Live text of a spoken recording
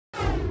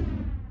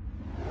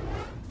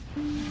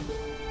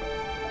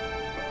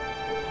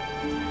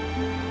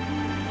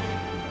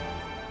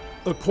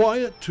A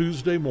quiet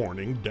Tuesday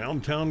morning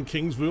downtown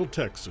Kingsville,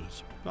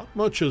 Texas. Not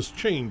much has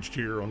changed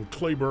here on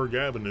Kleberg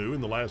Avenue in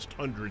the last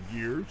 100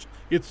 years.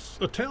 It's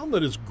a town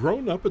that has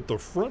grown up at the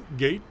front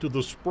gate to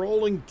the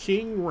sprawling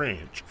King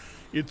Ranch.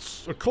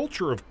 It's a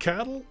culture of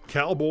cattle,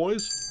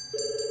 cowboys,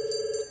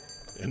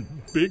 and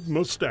big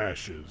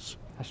mustaches.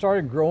 I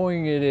started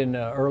growing it in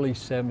the early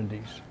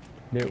 70s.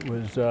 It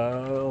was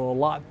a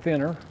lot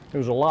thinner. It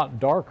was a lot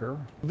darker.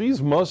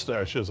 These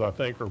mustaches, I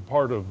think, are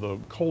part of the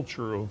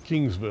culture of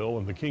Kingsville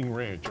and the King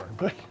Ranch, aren't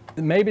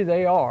they? Maybe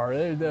they are.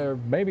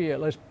 Maybe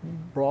let's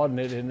broaden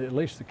it in at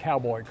least the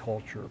cowboy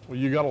culture. Well,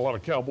 you got a lot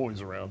of cowboys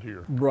around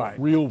here. Right.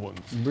 Real ones.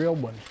 Real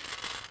ones.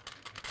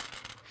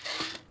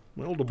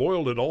 Well, to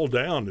boil it all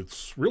down,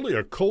 it's really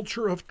a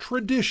culture of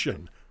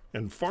tradition,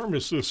 and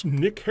pharmacist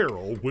Nick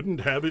Harrel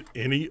wouldn't have it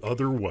any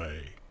other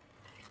way.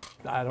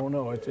 I don't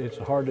know, it's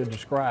hard to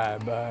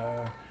describe.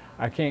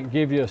 I can't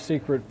give you a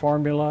secret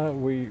formula.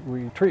 We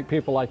treat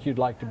people like you'd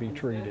like to be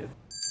treated.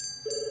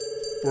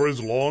 For as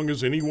long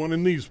as anyone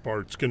in these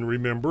parts can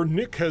remember,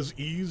 Nick has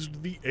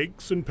eased the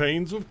aches and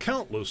pains of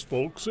countless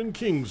folks in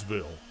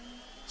Kingsville.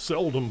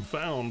 Seldom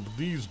found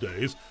these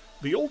days,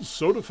 the old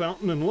soda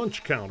fountain and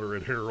lunch counter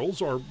at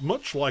Harrel's are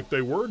much like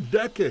they were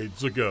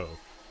decades ago,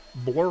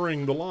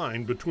 blurring the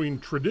line between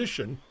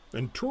tradition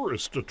and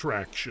tourist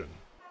attraction.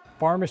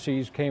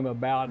 Pharmacies came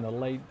about in the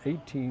late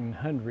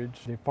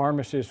 1800s. The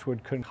pharmacists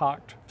would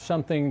concoct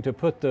something to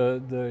put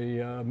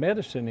the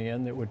medicine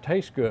in that would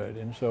taste good.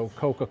 And so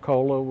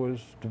Coca-Cola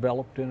was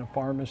developed in a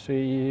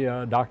pharmacy.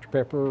 Dr.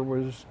 Pepper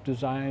was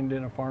designed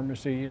in a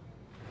pharmacy.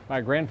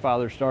 My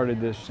grandfather started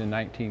this in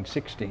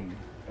 1916.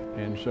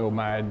 And so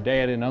my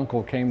dad and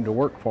uncle came to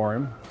work for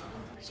him.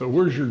 So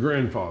where's your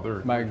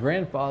grandfather? My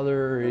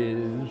grandfather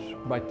is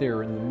right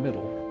there in the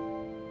middle.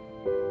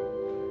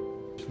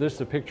 So this is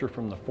a picture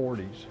from the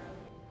 40s.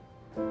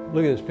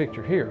 Look at this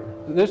picture here.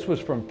 This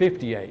was from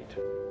 '58.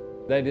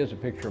 That is a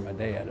picture of my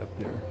dad up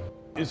there.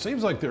 It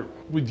seems like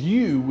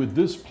with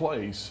this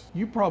place,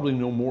 you probably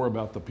know more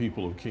about the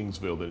people of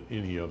Kingsville than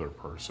any other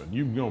person.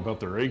 You know about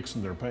their aches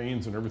and their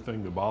pains and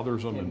everything that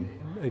bothers them. And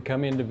they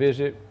come in to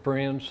visit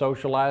friends,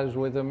 socialize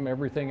with them,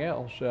 everything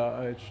else.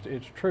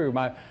 It's true.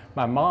 My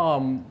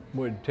mom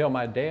would tell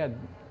my dad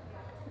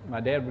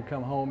would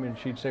come home and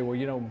she'd say, well,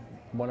 you know,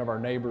 one of our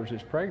neighbors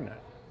is pregnant.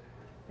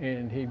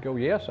 And he'd go,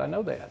 yes, I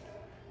know that.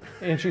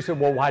 And she said,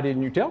 well, why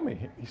didn't you tell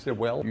me? He said,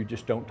 well, you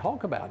just don't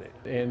talk about it.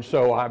 And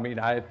so, I mean,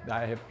 I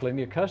have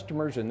plenty of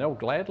customers and they'll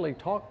gladly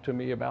talk to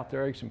me about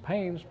their aches and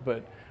pains,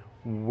 but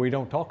we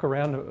don't talk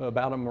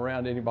about them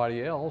around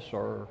anybody else,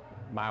 or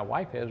my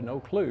wife has no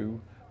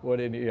clue what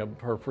any of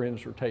her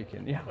friends are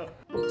taking. Yeah.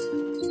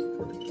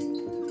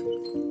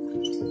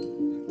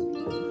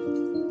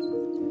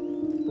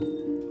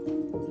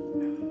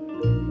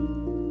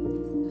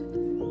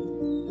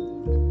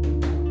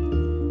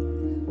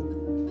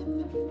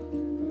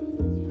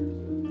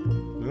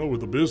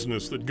 With a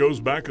business that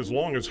goes back as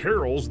long as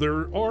Harrel's,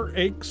 there are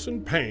aches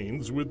and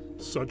pains with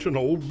such an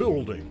old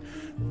building.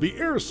 The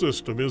air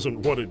system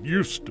isn't what it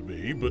used to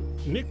be, but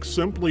Nick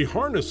simply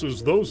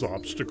harnesses those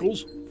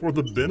obstacles for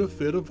the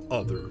benefit of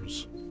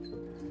others.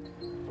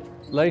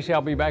 Lacey,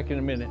 I'll be back in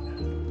a minute.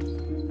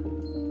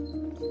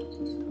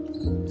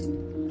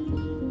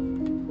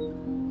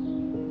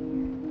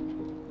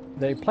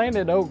 They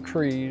planted oak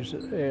trees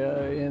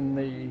in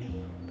the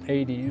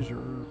 80s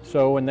or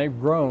so, and they've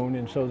grown,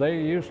 and so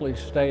they usually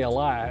stay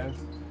alive,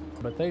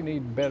 but they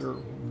need better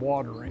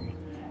watering.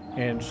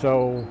 And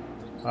so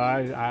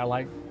I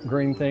like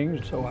green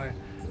things, so I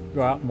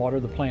go out and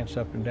water the plants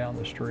up and down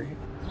the street.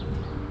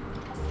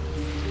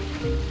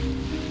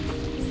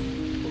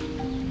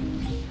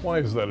 Why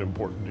is that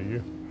important to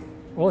you?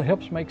 Well, it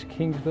helps make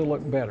Kingsville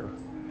look better.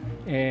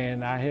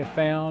 And I have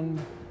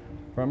found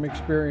from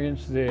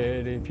experience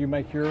that if you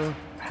make your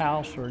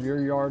house or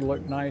your yard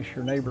look nice,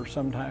 your neighbors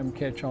sometimes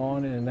catch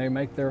on and they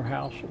make their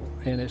house,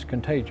 and it's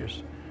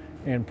contagious.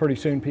 And pretty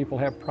soon people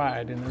have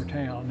pride in their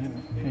town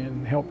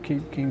and help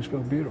keep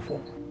Kingsville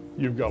beautiful.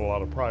 You've got a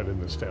lot of pride in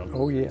this town.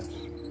 Oh, yes.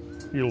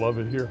 You love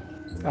it here?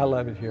 I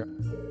love it here.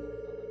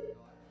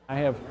 I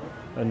have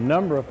a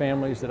number of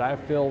families that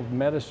I've filled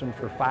medicine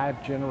for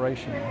 5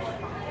 generations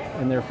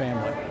in their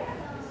family.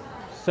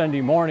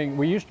 Sunday morning,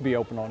 we used to be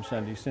open on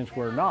Sundays. Since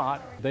we're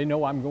not, they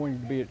know I'm going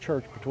to be at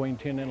church between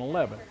 10 and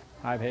 11.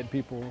 I've had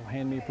people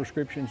hand me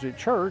prescriptions at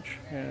church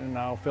and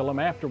I'll fill them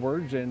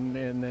afterwards, and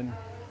then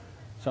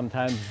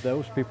sometimes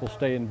those people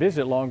stay and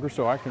visit longer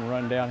so I can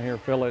run down here,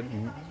 fill it,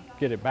 and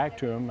get it back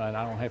to them, and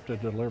I don't have to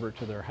deliver it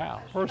to their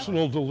house.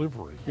 Personal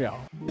delivery. Yeah.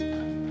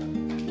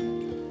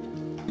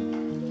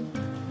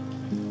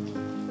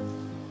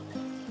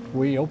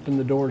 We open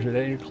the doors at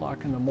 8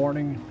 o'clock in the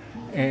morning,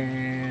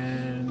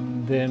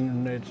 and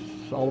then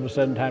it's all of a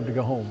sudden time to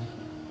go home,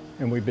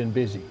 and we've been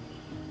busy.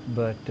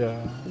 But the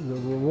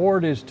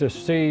reward is to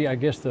see, I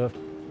guess, the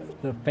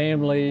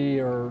family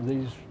or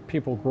these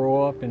people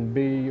grow up and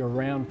be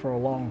around for a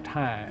long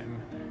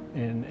time,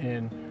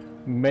 and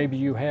maybe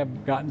you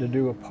have gotten to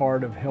do a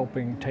part of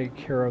helping take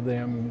care of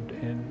them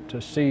and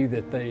to see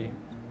that they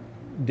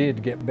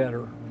did get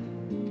better.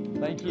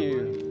 Thank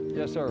you.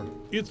 Yes, sir.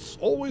 It's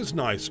always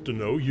nice to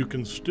know you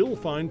can still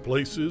find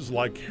places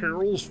like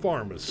Harrel's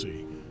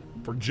Pharmacy.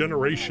 For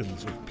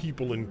generations of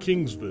people in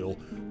Kingsville,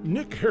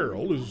 Nick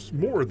Harrel is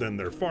more than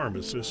their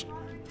pharmacist.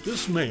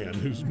 This man,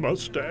 whose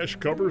mustache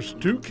covers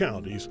 2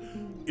 counties,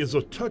 is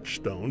a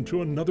touchstone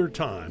to another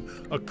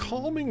time, a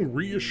calming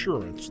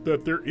reassurance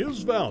that there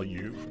is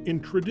value in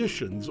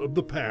traditions of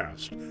the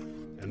past,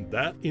 and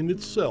that in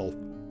itself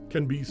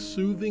can be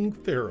soothing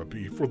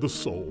therapy for the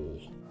soul.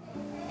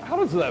 How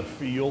does that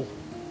feel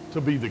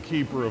to be the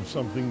keeper of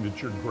something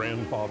that your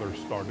grandfather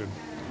started?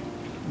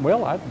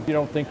 Well, you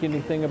don't think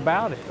anything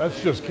about it.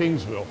 That's just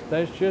Kingsville.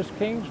 That's just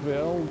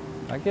Kingsville.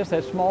 I guess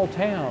that small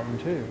town,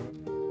 too.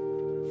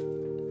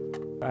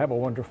 I have a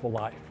wonderful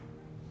life.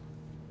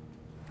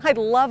 I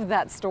love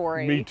that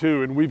story. Me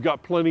too, and we've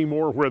got plenty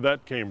more where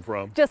that came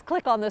from. Just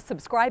click on the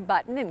subscribe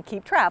button and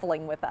keep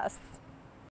traveling with us.